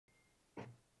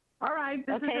All right,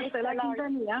 this Okay, is Estela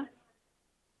Quintanilla.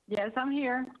 Yes, I'm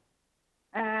here.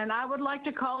 And I would like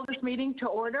to call this meeting to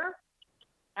order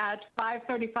at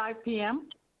 5:35 p.m.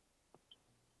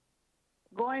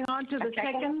 Going on to the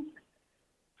second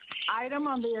item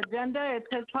on the agenda, it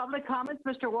says public comments.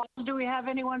 Mr. Walsh, do we have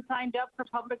anyone signed up for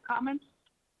public comments?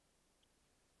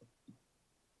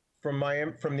 From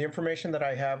the information that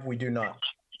I have, we do not.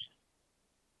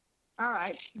 All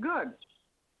right, good.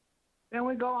 Then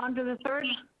we go on to the third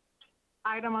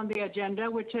item on the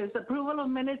agenda, which is approval of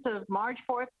minutes of March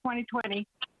 4th, 2020,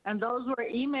 and those were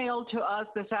emailed to us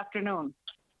this afternoon.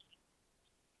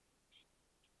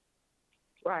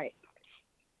 Right.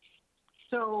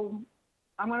 So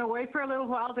I'm going to wait for a little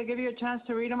while to give you a chance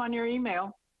to read them on your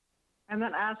email and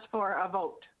then ask for a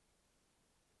vote.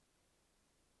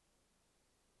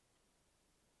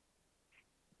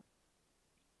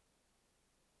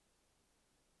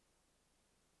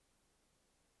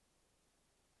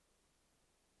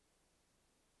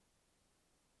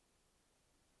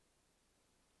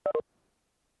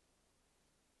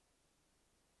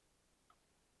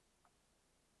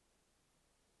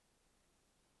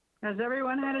 Has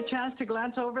everyone had a chance to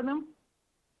glance over them?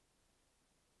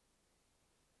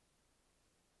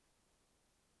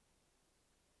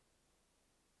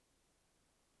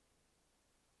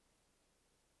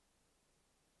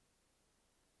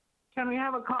 Can we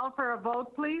have a call for a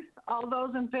vote, please? All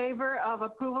those in favor of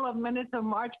approval of minutes of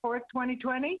March 4th,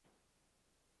 2020?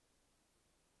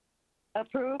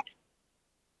 Approved?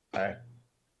 Aye.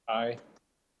 Aye.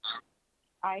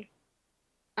 Aye.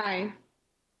 Aye.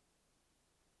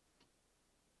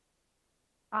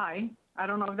 Aye. I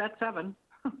don't know if that's 7.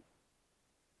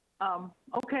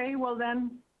 Okay, well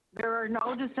then, there are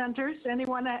no dissenters.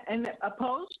 Anyone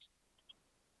opposed?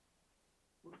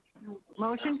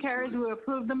 Motion carries. We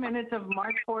approve the minutes of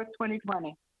March 4th,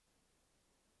 2020.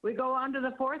 We go on to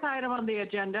the fourth item on the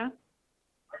agenda.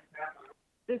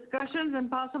 Discussions and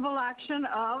possible action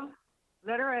of,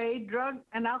 letter A, drug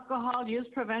and alcohol use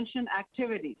prevention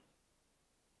activities.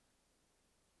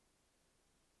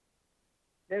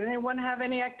 Did anyone have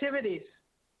any activities?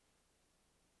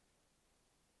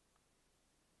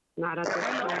 Not at this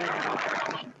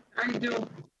point. I do.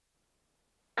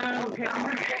 Okay.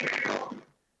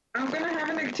 I'm going to have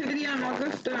an activity on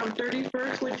August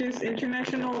 31st, which is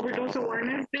International Overdose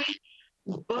Awareness Day.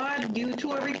 But due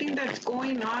to everything that's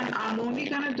going on, I'm only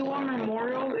going to do a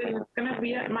memorial, and it's going to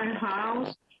be at my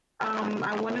house.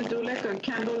 I want to do like a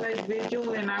candlelight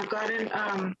vigil, and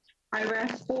I've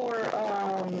asked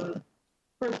for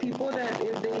people that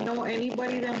if they know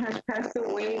anybody that has passed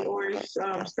away or is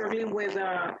struggling with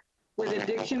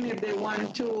addiction, if they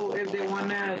want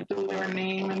to do their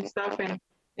name and stuff, and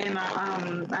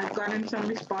I've gotten some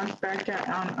response back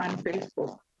on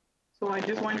Facebook. So I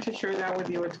just wanted to share that with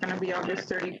you. It's going to be August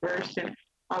 31st, and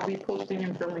I'll be posting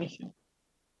information.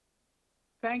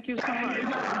 Thank you so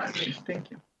much.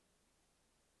 Thank you.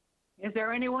 Is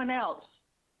there anyone else?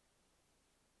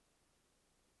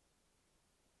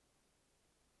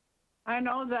 I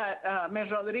know that Ms.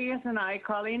 Rodriguez and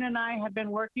Colleen and I have been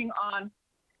working on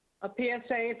a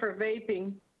PSA for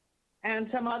vaping and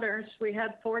some others. We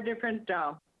had 4 different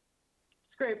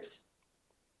scripts,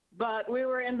 but we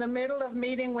were in the middle of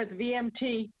meeting with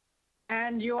VMT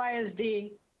and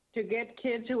UISD to get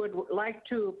kids who would like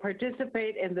to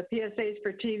participate in the PSAs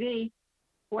for TV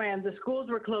when the schools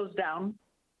were closed down.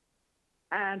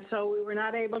 And so we were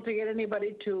not able to get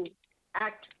anybody to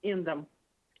act in them.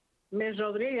 Ms.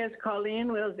 Rodriguez,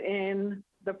 Colleen, was in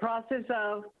the process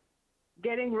of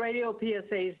getting radio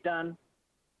PSAs done.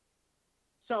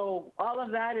 So all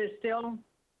of that is still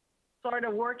sort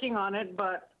of working on it,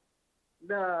 but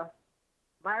the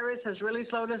virus has really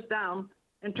slowed us down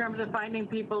in terms of finding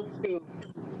people to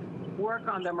work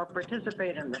on them or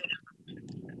participate in them.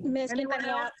 Ms. Anyone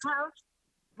Quintanilla, else have?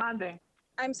 Monday.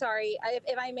 I'm sorry,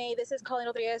 if I may, this is Colleen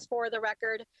Rodriguez for the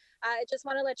record. I just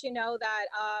want to let you know that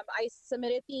I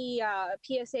submitted the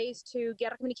PSAs to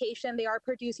Guerra Communication. They are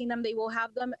producing them. They will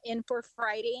have them in for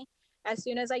Friday. As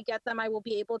soon as I get them, I will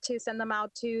be able to send them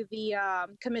out to the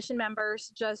commission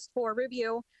members just for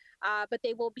review. But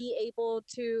they will be able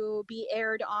to be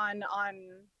aired on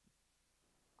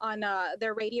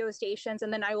their radio stations,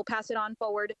 and then I will pass it on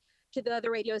forward to the other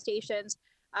radio stations.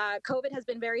 COVID has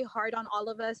been very hard on all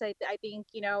of us. I think,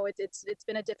 you know, it's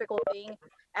been a difficult thing.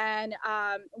 And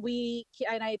I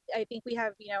think we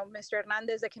have, you know, Mr.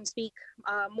 Hernandez that can speak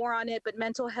more on it, but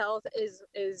mental health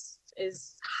is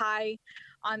high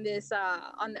on this,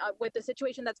 with the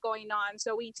situation that's going on.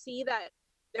 So we see that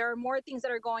there are more things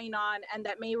that are going on and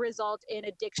that may result in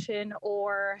addiction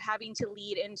or having to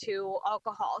lead into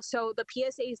alcohol. So the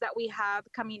PSAs that we have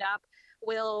coming up,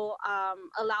 will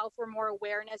allow for more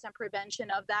awareness and prevention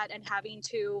of that, and having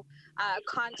to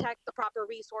contact the proper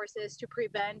resources to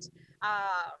prevent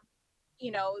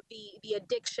the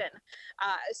addiction.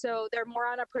 So they're more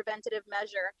on a preventative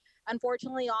measure.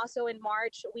 Unfortunately, also in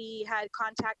March, we had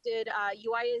contacted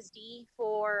UISD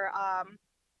for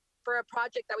a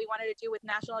project that we wanted to do with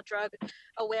national drug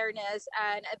awareness,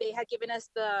 and they had given us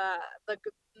the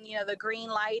green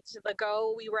light, the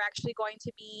go. We were actually going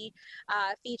to be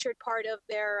featured part of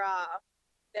their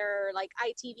like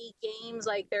ITV games,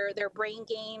 like their brain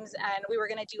games, and we were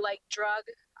going to do like drug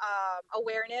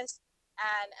awareness,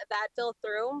 and that fell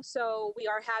through. So we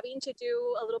are having to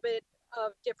do a little bit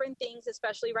of different things,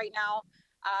 especially right now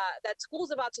that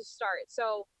school's about to start.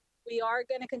 So we are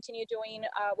going to continue doing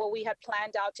what we had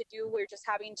planned out to do. We're just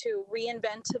having to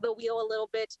reinvent the wheel a little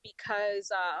bit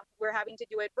because we're having to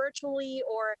do it virtually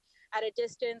or at a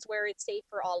distance where it's safe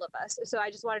for all of us. So I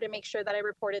just wanted to make sure that I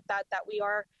reported that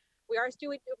we're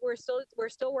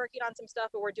still working on some stuff,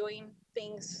 but we're doing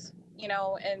things, in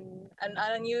an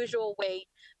unusual way,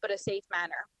 but a safe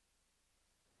manner.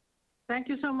 Thank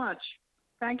you so much.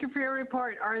 Thank you for your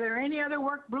report. Are there any other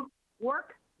work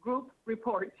group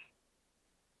reports?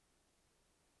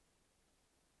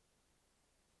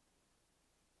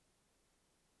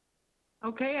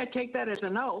 Okay, I take that as a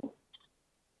no.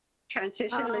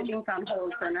 Transition living's on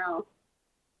hold for now.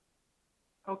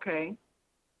 Okay.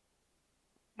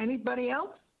 Anybody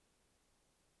else?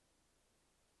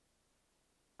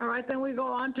 All right, then we go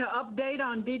on to update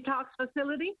on detox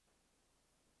facility.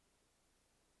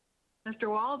 Mr.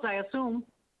 Walls, I assume.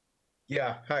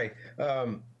 Yeah, hi.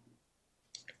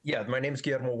 Yeah, my name is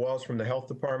Guillermo Walls from the Health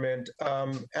Department.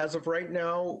 As of right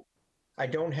now, I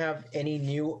don't have any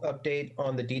new update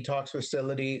on the detox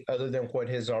facility other than what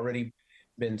has already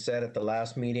been said at the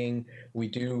last meeting. We're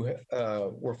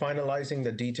finalizing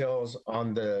the details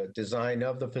on the design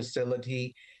of the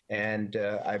facility, and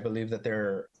I believe that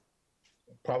they're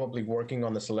probably working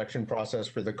on the selection process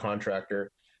for the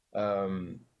contractor.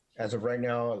 As of right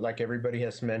now, like everybody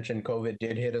has mentioned, COVID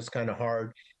did hit us kind of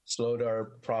hard, slowed our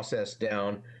process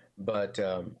down, but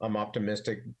I'm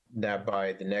optimistic that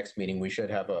by the next meeting, we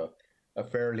should have a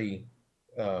fairly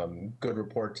good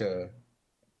report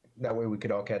that way we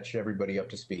could all catch everybody up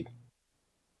to speed.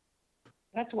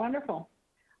 That's wonderful.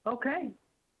 Okay.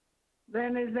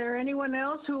 Then is there anyone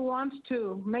else who wants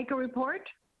to make a report?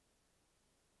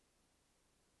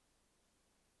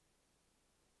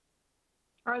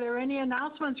 Are there any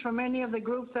announcements from any of the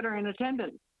groups that are in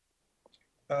attendance?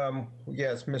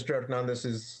 Yes, Mr. Hernandez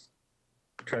is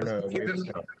trying to wave us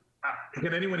down.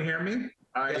 Can anyone hear me?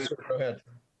 Yes, sir, go ahead.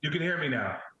 You can hear me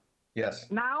now? Yes.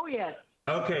 Now, yes.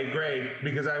 Okay, great.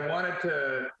 Because I wanted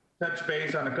to touch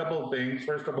base on a couple of things.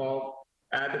 First of all,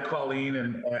 add to Colleen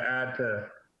and add to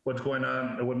what's going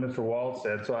on, what Mr. Wall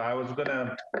said. So I was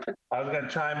gonna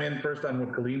chime in first on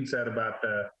what Colleen said about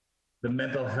the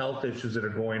mental health issues that are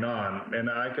going on. And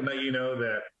I can let you know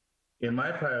that in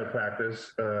my private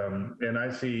practice, and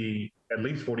I see at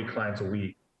least 40 clients a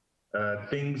week,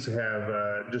 things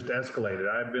have just escalated.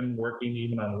 I've been working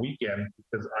even on weekends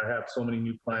because I have so many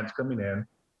new clients coming in.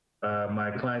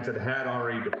 My clients that had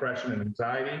already depression and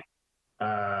anxiety,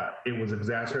 it was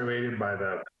exacerbated by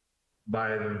the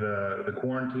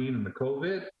quarantine and the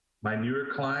COVID. My newer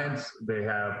clients, they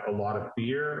have a lot of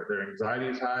fear, their anxiety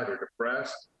is high, they're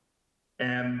depressed.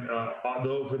 And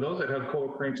although for those that have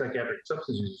co-occurring psychiatric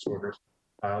substance use disorders,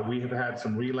 we have had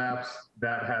some relapse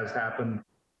that has happened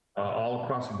all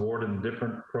across the board in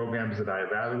different programs that I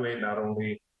evaluate, not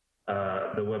only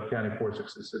the Webb County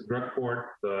 466 Drug Court,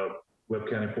 the Webb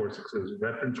County 466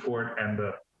 Veterans Court, and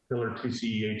the Pillar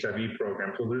TCE HIV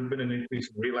program. So there's been an increase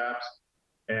in relapse,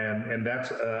 and that's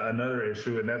another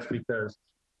issue, and that's because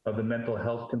of the mental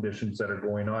health conditions that are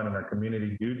going on in our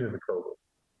community due to the COVID.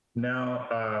 Now,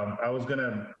 I was going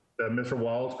to, Mr.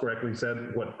 Walls correctly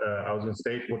said what I was going to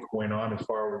state what's going on as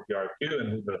far as the RQ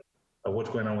and what's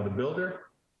going on with the builder.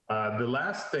 The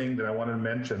last thing that I wanted to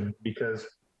mention, because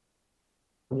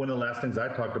one of the last things I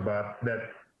talked about,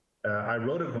 that I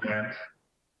wrote a grant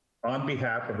on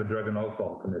behalf of the Drug and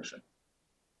Alcohol Commission.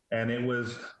 And it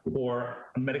was for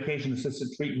a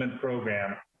medication-assisted treatment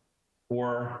program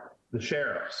for the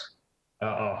sheriff's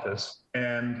office.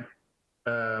 And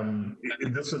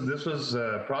this was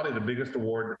probably the biggest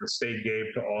award that the state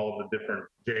gave to all of the different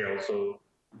jails. So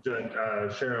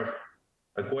Sheriff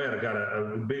Aguirre got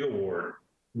a big award.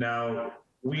 Now,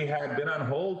 we had been on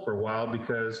hold for a while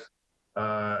because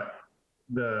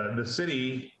the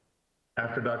city,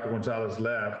 after Dr. Gonzalez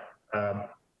left,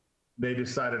 they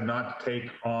decided not to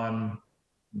take on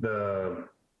their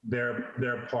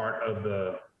part of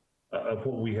of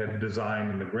what we had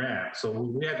designed in the grant. So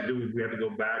what we had to do is we had to go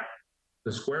back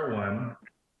to square one.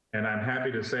 And I'm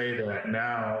happy to say that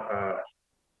now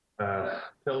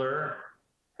Pillar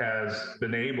has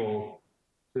been able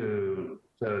to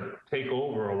take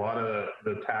over a lot of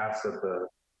the tasks that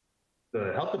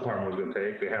the health department was going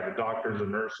to take. They have the doctors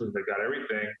and nurses, they got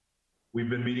everything. We've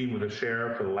been meeting with the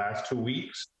sheriff for the last 2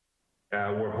 weeks.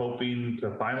 We're hoping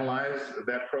to finalize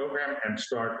that program and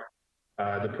start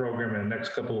the program in the next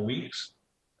couple of weeks,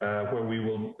 where we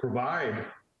will provide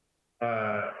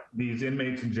these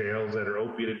inmates in jails that are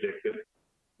opiate addicted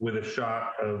with a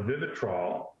shot of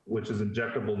Vivitrol, which is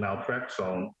injectable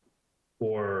naltrexone,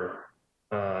 for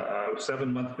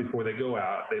 7 months before they go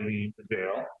out. They leave the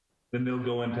jail. Then they'll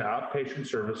go into outpatient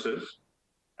services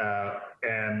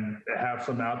and have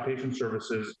some outpatient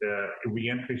services,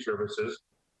 reentry services.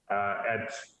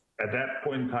 At that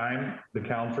point in time, the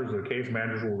counselors or the case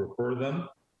managers will refer them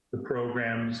to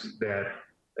programs that,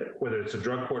 whether it's a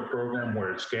drug court program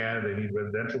where it's scanned, they need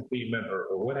residential treatment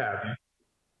or what have you.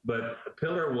 But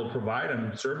Pillar will provide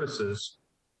them services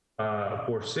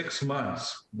for 6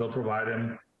 months. They'll provide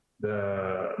them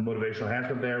the motivational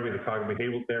enhancement therapy, the cognitive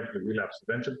behavioral therapy, the relapse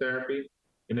prevention therapy.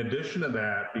 In addition to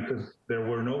that, because there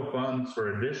were no funds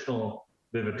for additional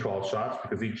Vivitrol shots,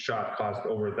 because each shot cost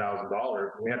over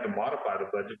 $1,000, we had to modify the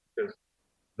budget because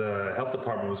the health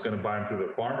department was going to buy them through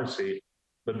the pharmacy.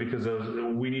 But because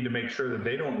we need to make sure that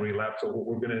they don't relapse, so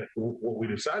what we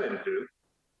decided to do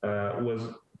was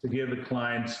to give the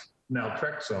clients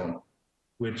naltrexone,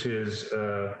 which is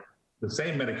the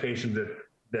same medication that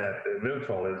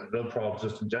Vivitrol is. Vivitrol is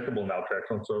just injectable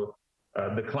naltrexone. So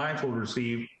the clients will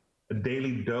receive a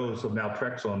daily dose of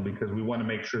naltrexone because we want to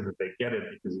make sure that they get it,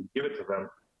 because if you give it to them,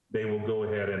 they will go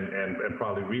ahead and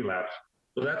probably relapse.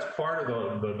 So that's part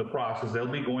of the process. They'll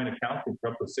be going to counseling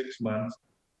for up to 6 months,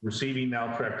 receiving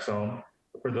naltrexone.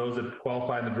 For those that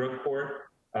qualify in the drug court,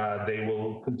 they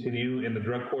will continue in the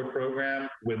drug court program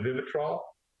with Vivitrol.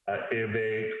 If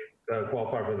they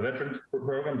qualify for the veterans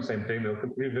program, same thing, they'll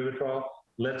continue Vivitrol.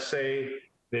 Let's say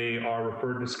they are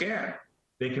referred to SCAN.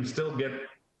 They can still get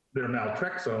their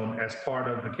naltrexone as part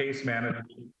of the case management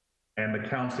and the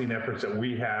counseling efforts that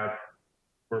we have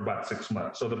for about 6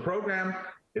 months. So the program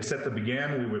is set to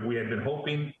begin. We had been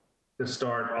hoping to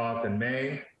start off in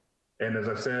May. And as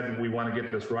I said, we want to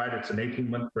get this right. It's an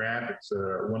 18-month grant. It's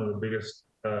one of the biggest,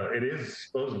 it is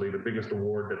supposedly the biggest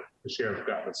award that the sheriff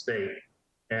got in the state.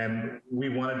 And we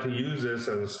wanted to use this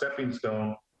as a stepping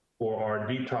stone for our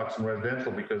detox and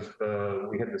residential, because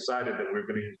we had decided that we were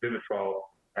going to use Vivitrol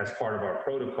as part of our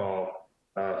protocol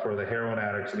for the heroin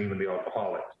addicts and even the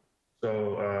alcoholics.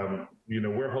 So,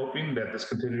 we're hoping that this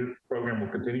program will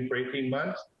continue for 18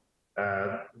 months.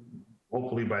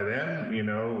 Hopefully by then,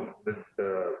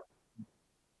 the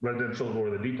residential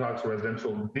or the detox will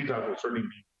certainly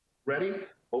be ready,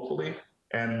 hopefully.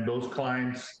 And those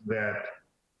clients that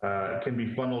can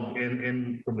be funneled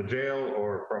in from the jail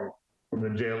or from the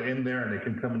jail in there, and they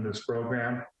can come into this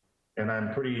program. And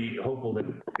I'm pretty hopeful that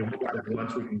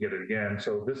once we can get it again.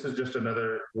 So this is just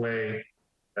another way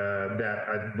that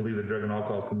I believe the Drug and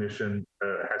Alcohol Commission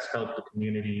has helped the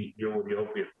community deal with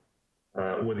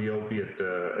the opiate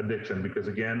addiction. Because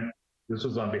again, this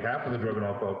was on behalf of the Drug and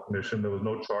Alcohol Commission. There was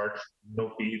no charge,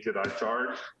 no fees that I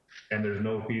charged, and there's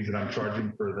no fees that I'm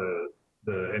charging for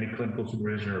any clinical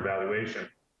supervision or evaluation.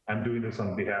 I'm doing this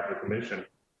on behalf of the commission.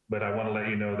 But I want to let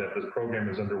you know that this program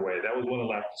is underway. That was one of the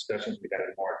last discussions we had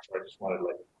in March, so I just wanted to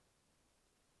let you know.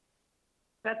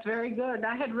 That's very good.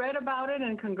 I had read about it,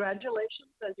 and congratulations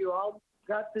that you all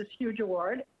got this huge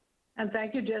award. And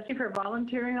thank you, Jesse, for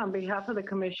volunteering on behalf of the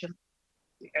commission.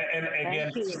 And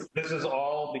again, this is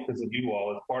all because of you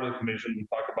all. As part of the commission, we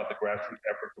talk about the grassroots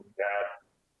efforts that we've had.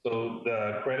 So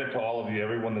the credit to all of you,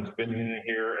 everyone that's been in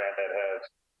here and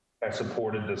that has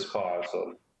supported this cause.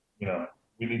 So,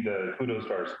 we need the kudos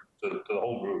to the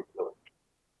whole group. So.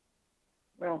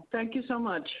 Well, thank you so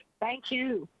much. Thank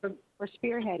you for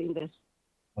spearheading this.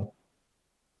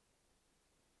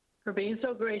 For being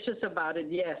so gracious about it,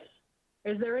 yes.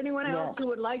 Is there anyone else who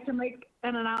would like to make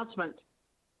an announcement?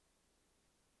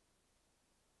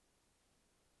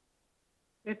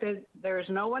 If there is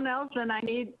no one else, then I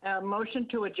need a motion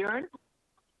to adjourn.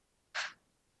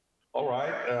 All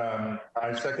right.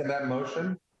 I second that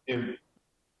motion.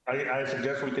 I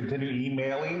suggest we continue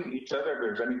emailing each other if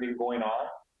there's anything going on.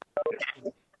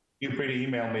 Feel free to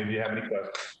email me if you have any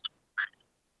questions.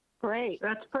 Great.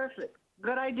 That's perfect.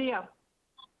 Good idea.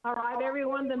 All right,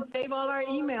 everyone, then save all our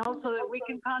emails so that we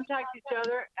can contact each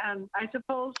other. And I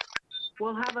suppose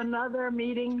we'll have another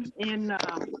meeting in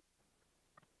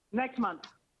next month,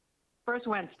 first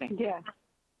Wednesday. Yeah,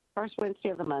 first Wednesday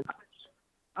of the month.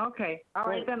 Okay, all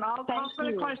right, then I'll call Thank for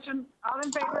the you. question. All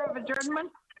in favor of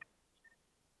adjournment?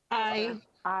 Aye.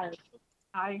 Aye.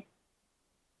 Aye.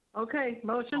 Okay,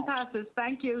 motion passes.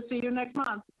 Thank you. See you next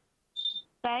month.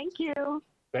 Thank you.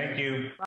 Thank you.